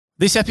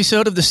This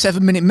episode of the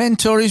 7 Minute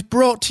Mentor is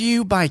brought to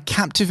you by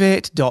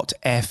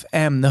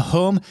Captivate.fm, the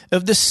home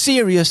of the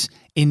serious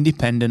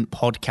independent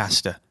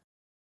podcaster.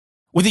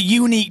 With a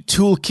unique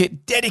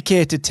toolkit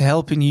dedicated to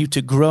helping you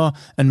to grow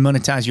and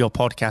monetize your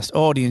podcast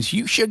audience,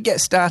 you should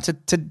get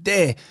started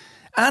today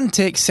and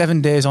take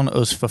 7 days on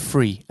us for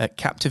free at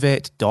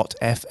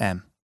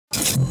Captivate.fm.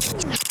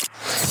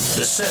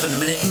 The 7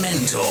 Minute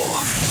Mentor.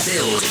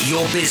 Build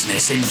your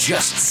business in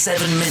just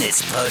 7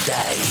 minutes per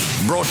day.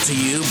 Brought to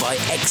you by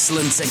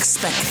Excellence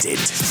Expected,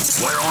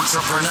 where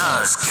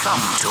entrepreneurs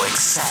come to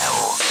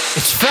excel.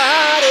 It's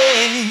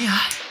Friday.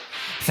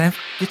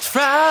 It's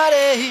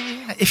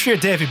Friday. If you're a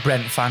David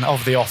Brent fan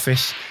of The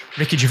Office,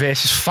 Ricky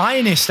Gervais's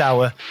finest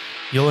hour,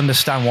 you'll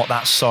understand what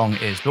that song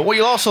is. But what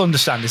you'll also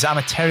understand is I'm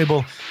a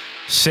terrible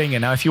singer.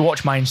 Now, if you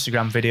watch my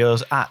Instagram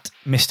videos at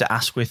Mr.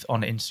 Asquith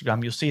on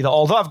Instagram, you'll see that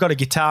although I've got a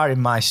guitar in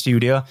my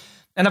studio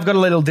and I've got a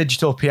little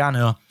digital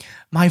piano,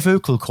 my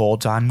vocal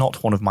cords are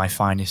not one of my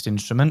finest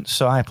instruments,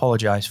 so I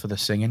apologise for the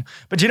singing.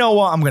 But you know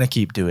what? I'm going to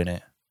keep doing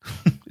it.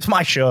 It's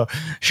my show.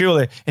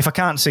 Surely, if I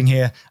can't sing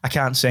here, I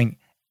can't sing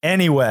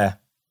anywhere.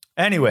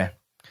 Anyway,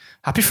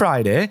 happy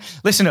Friday.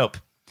 Listen up.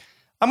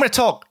 I'm going to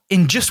talk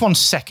in just 1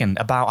 second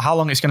about how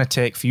long it's going to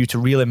take for you to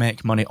really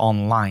make money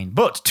online.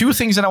 But two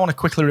things that I want to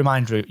quickly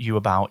remind you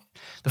about.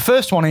 The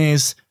first one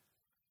is,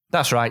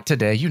 that's right,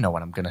 today, you know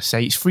what I'm going to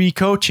say. It's free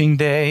coaching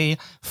day,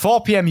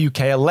 4 p.m. UK,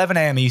 11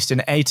 a.m.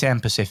 Eastern, 8 a.m.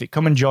 Pacific.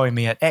 Come and join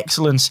me at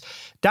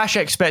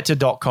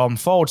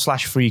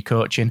excellence-expected.com/free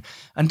coaching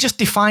and just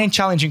define,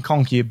 challenge and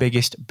conquer your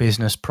biggest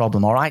business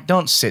problem, all right?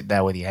 Don't sit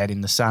there with your head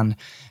in the sand.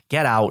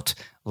 Get out.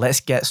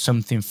 Let's get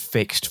something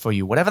fixed for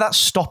you. Whatever that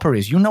stopper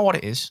is, you know what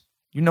it is.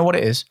 You know what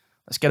it is.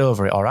 Let's get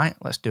over it, all right?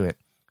 Let's do it.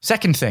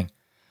 Second thing,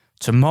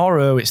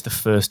 tomorrow it's the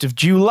 1st of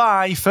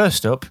July.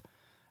 First up,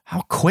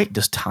 how quick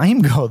does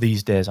time go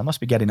these days? I must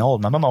be getting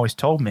old. My mum always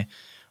told me,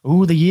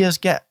 ooh, the years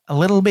get a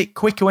little bit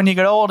quicker when you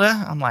get older.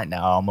 I'm like,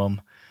 no, Mum,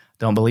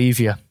 don't believe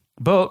you.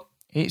 But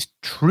it's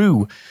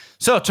true.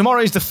 So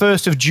tomorrow is the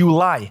 1st of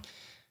July.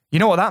 You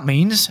know what that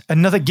means?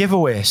 Another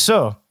giveaway.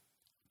 So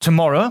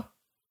tomorrow,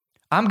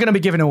 I'm going to be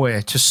giving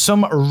away to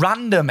some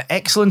random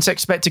Excellence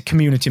Expected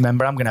community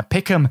member. I'm going to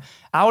pick them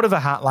out of a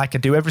hat like I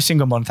do every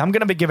single month. I'm going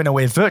to be giving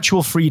away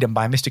Virtual Freedom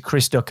by Mr.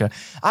 Chris Ducker.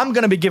 I'm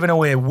going to be giving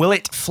away Will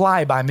It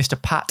Fly by Mr.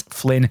 Pat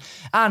Flynn.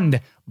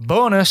 And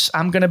bonus,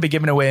 I'm going to be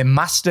giving away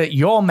Master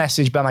Your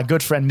Message by my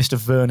good friend Mr.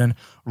 Vernon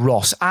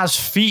Ross, as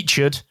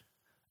featured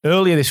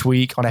earlier this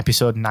week on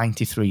episode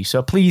 93.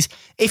 So please,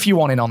 if you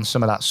want in on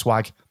some of that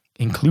swag,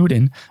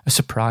 including a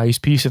surprise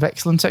piece of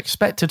Excellence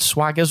Expected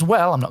swag as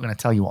well. I'm not going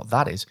to tell you what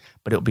that is,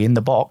 but it'll be in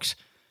the box.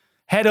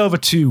 Head over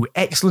to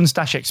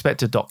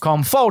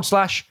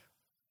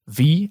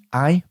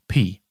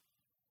excellence-expected.com/VIP.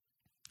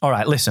 All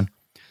right, listen.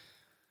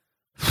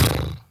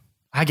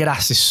 I get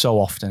asked this so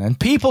often, and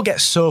people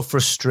get so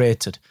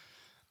frustrated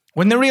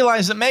when they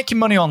realize that making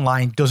money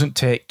online doesn't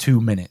take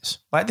 2 minutes.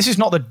 Like, this is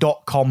not the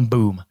dot-com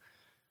boom.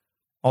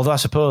 Although I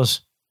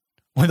suppose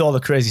with all the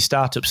crazy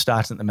startups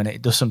starting at the minute,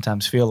 it does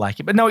sometimes feel like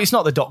it. But no, it's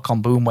not the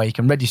dot-com boom where you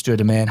can register a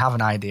domain, have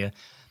an idea,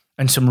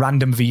 and some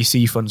random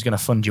VC fund's going to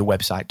fund your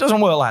website. It doesn't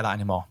work like that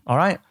anymore, all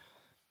right?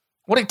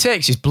 What it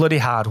takes is bloody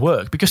hard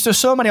work because there's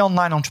so many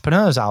online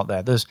entrepreneurs out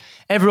there. There's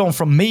everyone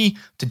from me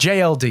to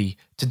JLD,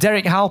 to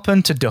Derek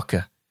Halpern to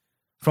Ducker,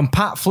 from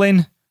Pat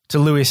Flynn to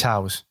Lewis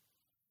Howes.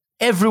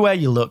 Everywhere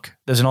you look,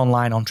 there's an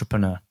online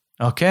entrepreneur,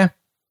 okay?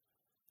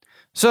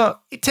 So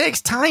it takes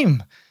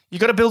time. You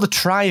got to build a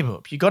tribe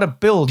up. You got to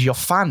build your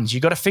fans. You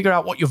got to figure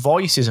out what your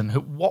voice is and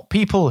what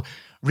people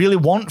really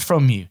want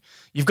from you.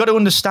 You've got to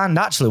understand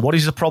actually what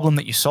is the problem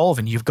that you're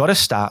solving. You've got to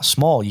start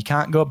small. You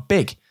can't go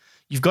big.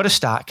 You've got to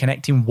start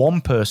connecting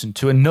one person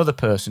to another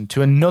person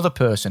to another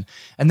person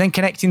and then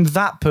connecting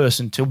that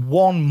person to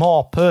one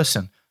more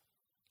person.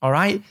 All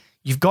right?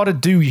 You've got to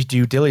do your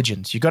due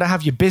diligence. You've got to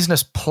have your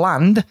business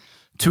planned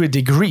to a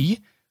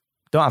degree.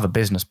 Don't have a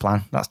business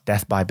plan. That's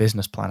death by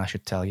business plan, I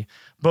should tell you.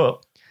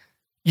 But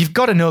you've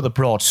got to know the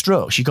broad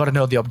strokes. You've got to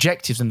know the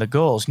objectives and the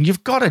goals. And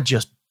you've got to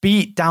just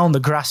beat down the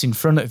grass in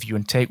front of you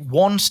and take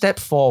one step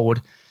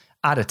forward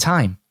at a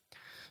time.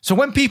 So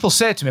when people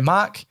say to me,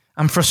 Mark,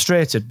 I'm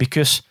frustrated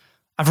because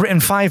I've written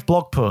 5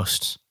 blog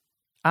posts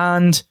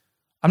and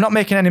I'm not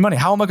making any money.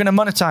 How am I going to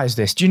monetize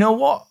this? Do you know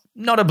what?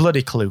 Not a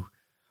bloody clue.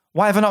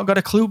 Why have I not got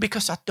a clue?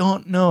 Because I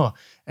don't know.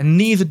 And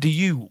neither do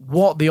you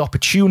what the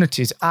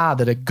opportunities are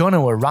that are going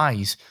to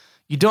arise.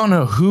 You don't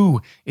know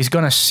who is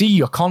going to see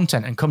your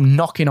content and come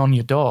knocking on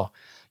your door.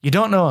 You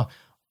don't know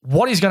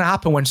what is going to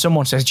happen when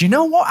someone says, do you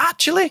know what,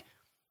 actually?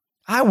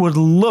 I would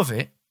love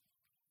it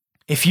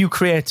if you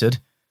created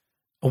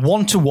a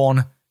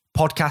one-to-one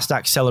podcast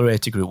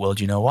accelerator group. Well,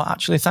 do you know what?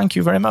 Actually, thank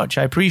you very much.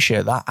 I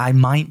appreciate that. I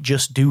might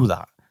just do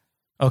that.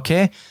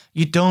 Okay?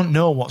 You don't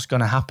know what's going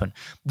to happen.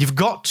 You've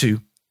got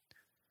to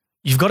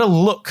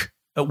look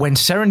at when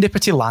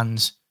serendipity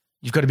lands.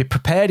 You've got to be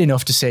prepared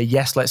enough to say,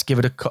 yes, let's give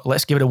it a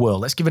whirl.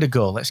 Let's give it a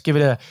go. Let's give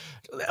it a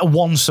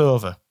once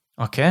over.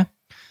 Okay?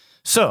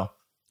 So,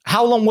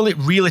 how long will it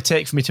really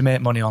take for me to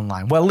make money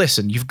online? Well,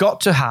 listen, you've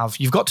got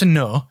to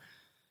know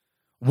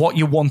what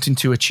you're wanting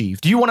to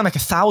achieve? Do you want to make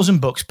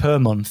 $1,000 per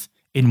month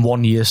in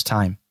 1 year's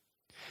time?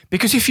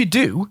 Because if you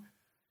do,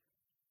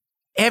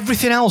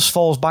 everything else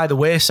falls by the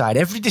wayside.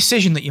 Every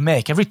decision that you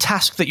make, every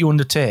task that you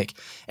undertake,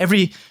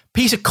 every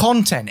piece of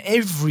content,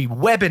 every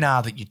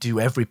webinar that you do,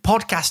 every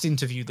podcast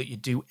interview that you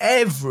do,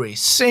 every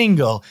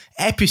single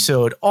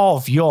episode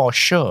of your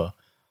show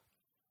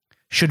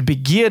should be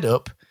geared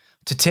up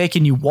to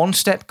taking you one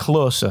step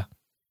closer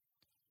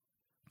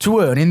to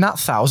earning that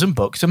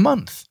 $1,000 a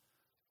month.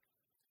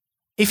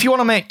 If you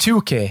want to make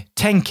 2K,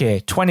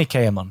 10K,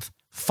 20K a month,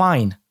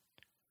 fine.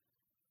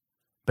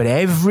 But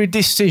every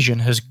decision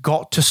has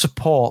got to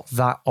support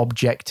that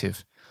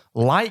objective.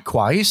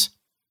 Likewise,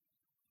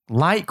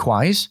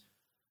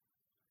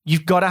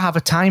 you've got to have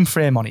a time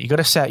frame on it. You've got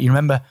to set, you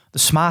remember the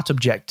SMART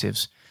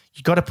objectives.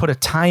 You've got to put a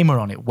timer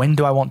on it. When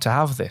do I want to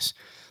have this?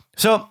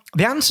 So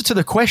the answer to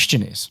the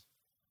question is,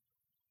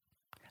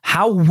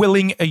 how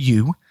willing are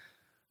you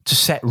to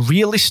set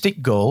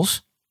realistic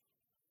goals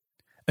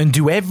and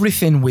do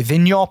everything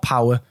within your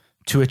power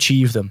to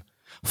achieve them,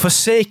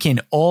 forsaking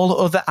all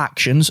other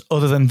actions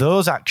other than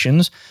those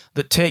actions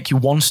that take you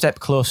one step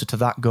closer to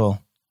that goal?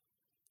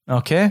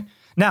 Okay?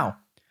 Now,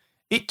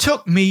 it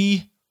took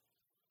me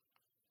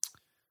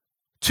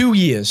 2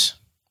 years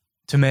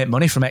to make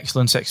money from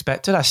Excellence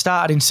Expected. I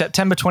started in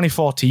September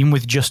 2014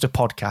 with just a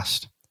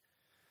podcast.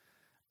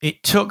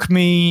 It took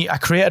me, I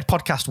created a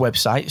podcast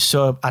website,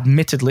 so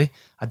admittedly,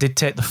 I did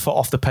take the foot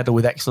off the pedal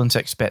with Excellence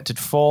Expected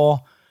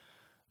for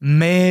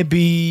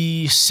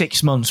maybe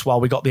 6 months while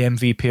we got the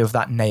MVP of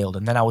that nailed,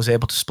 and then I was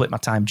able to split my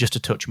time just a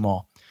touch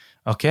more.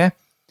 Okay?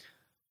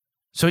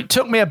 So it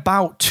took me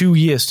about 2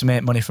 years to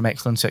make money from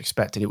Excellence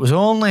Expected. It was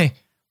only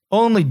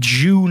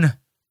June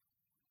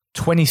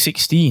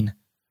 2016.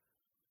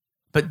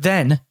 But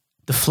then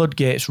the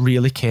floodgates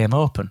really came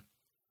open.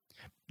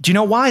 Do you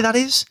know why that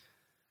is?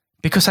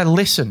 Because I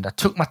listened, I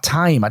took my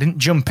time, I didn't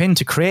jump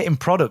into creating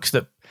products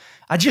that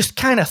I just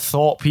kind of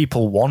thought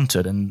people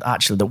wanted and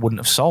actually that wouldn't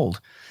have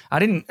sold. I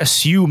didn't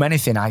assume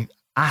anything, I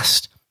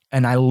asked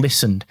and I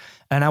listened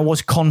and I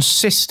was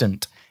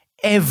consistent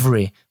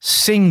every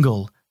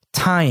single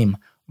time,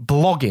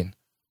 blogging,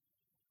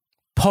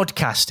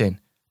 podcasting,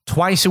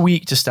 twice a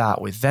week to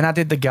start with. Then I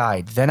did the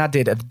guide, then I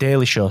did a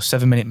daily show,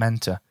 7 Minute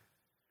Mentor.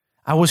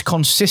 I was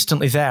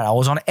consistently there. I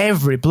was on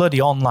every bloody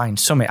online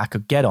summit I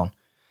could get on.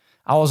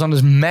 I was on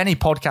as many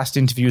podcast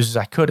interviews as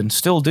I could and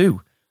still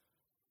do.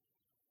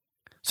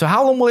 So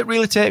how long will it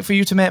really take for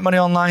you to make money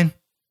online?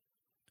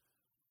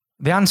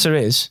 The answer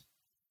is,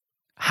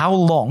 how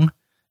long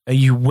are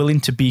you willing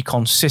to be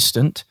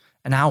consistent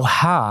and how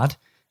hard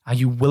are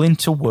you willing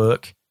to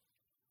work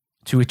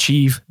to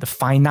achieve the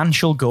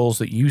financial goals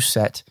that you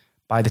set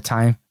by the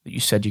time that you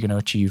said you're going to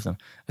achieve them?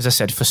 As I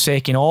said,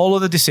 forsaking all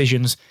of the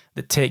decisions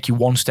that take you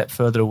one step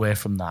further away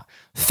from that.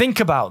 Think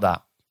about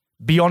that.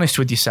 Be honest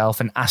with yourself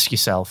and ask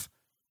yourself,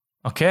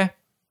 okay?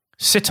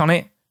 Sit on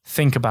it,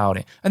 think about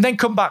it, and then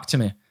come back to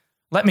me.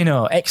 Let me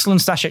know.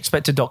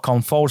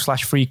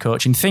 excellence-expected.com/free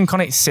coaching. Think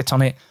on it, sit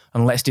on it,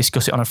 and let's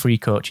discuss it on a free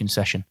coaching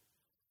session.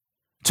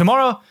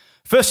 Tomorrow,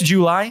 1st of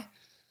July,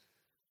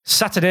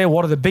 Saturday,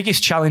 what are the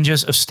biggest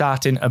challenges of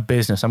starting a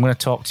business? I'm going to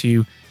talk to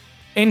you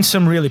in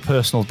some really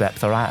personal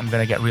depth, all right? I'm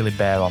going to get really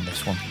bare on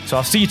this one. So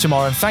I'll see you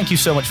tomorrow, and thank you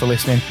so much for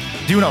listening.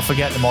 Do not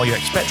forget, the more you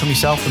expect from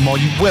yourself, the more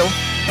you will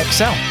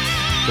excel.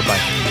 Goodbye.